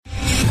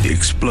The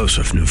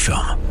explosive new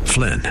film,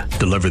 Flynn,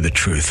 deliver the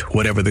truth,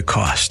 whatever the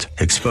cost,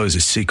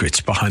 exposes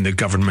secrets behind the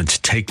government's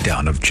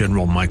takedown of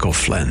General Michael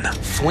Flynn.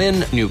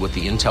 Flynn knew what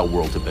the intel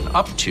world had been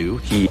up to.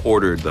 He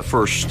ordered the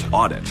first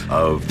audit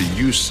of the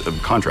use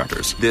of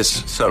contractors.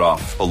 This set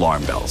off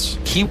alarm bells.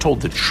 He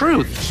told the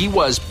truth. He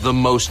was the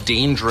most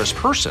dangerous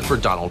person for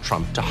Donald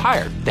Trump to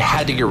hire. They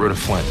had to get rid of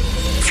Flynn.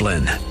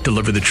 Flynn,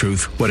 deliver the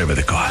truth, whatever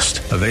the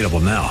cost. Available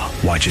now.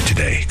 Watch it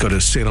today. Go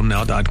to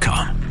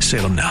salemnow.com.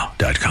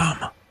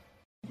 salemnow.com.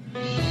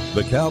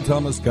 The Cal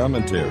Thomas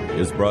Commentary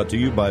is brought to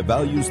you by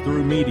Values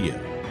Through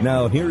Media.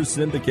 Now here's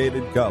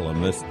syndicated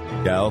columnist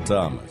Cal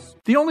Thomas.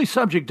 The only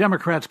subject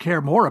Democrats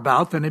care more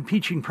about than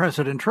impeaching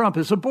President Trump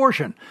is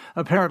abortion.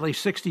 Apparently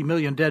 60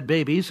 million dead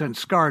babies and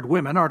scarred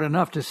women aren't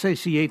enough to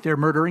satiate their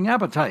murdering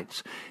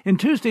appetites. In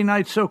Tuesday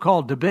night's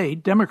so-called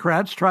debate,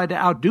 Democrats tried to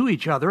outdo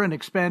each other in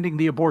expanding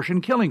the abortion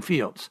killing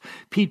fields.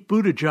 Pete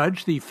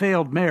Buttigieg, the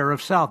failed mayor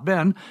of South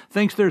Bend,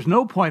 thinks there's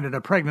no point in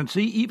a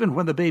pregnancy, even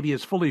when the baby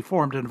is fully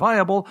formed and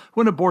viable,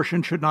 when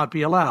abortion should not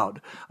be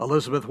allowed.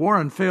 Elizabeth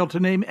Warren failed to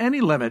name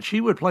any limit she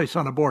would place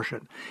on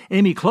abortion.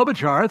 Amy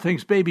Klobuchar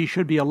thinks babies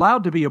should be allowed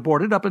to be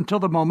aborted up until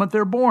the moment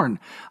they're born.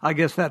 I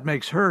guess that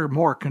makes her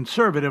more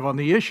conservative on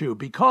the issue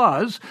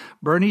because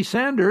Bernie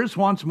Sanders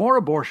wants more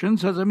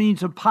abortions as a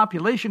means of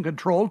population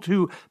control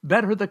to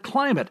better the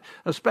climate,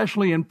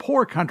 especially in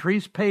poor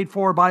countries paid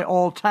for by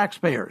all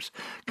taxpayers.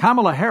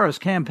 Kamala Harris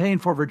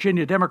campaigned for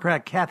Virginia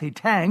Democrat Kathy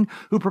Tang,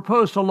 who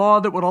proposed a law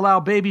that would allow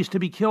babies to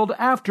be killed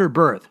after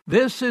birth.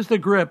 This is the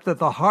grip that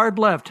the hard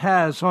left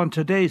has on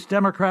today's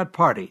Democrat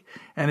Party,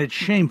 and it's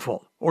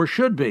shameful, or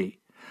should be.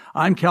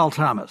 I'm Cal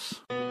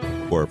Thomas.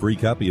 For a free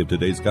copy of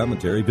today's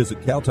commentary,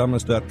 visit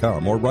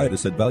calthomas.com or write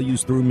us at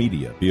Values Through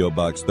Media, P.O.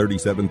 Box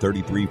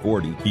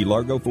 373340, Key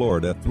Largo,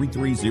 Florida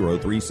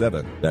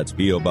 33037. That's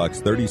P.O.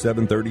 Box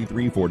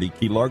 373340,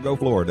 Key Largo,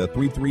 Florida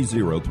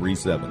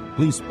 33037.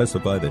 Please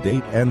specify the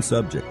date and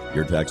subject.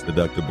 Your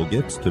tax-deductible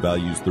gifts to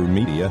Values Through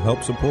Media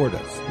help support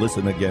us.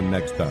 Listen again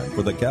next time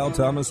for the Cal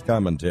Thomas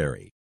Commentary.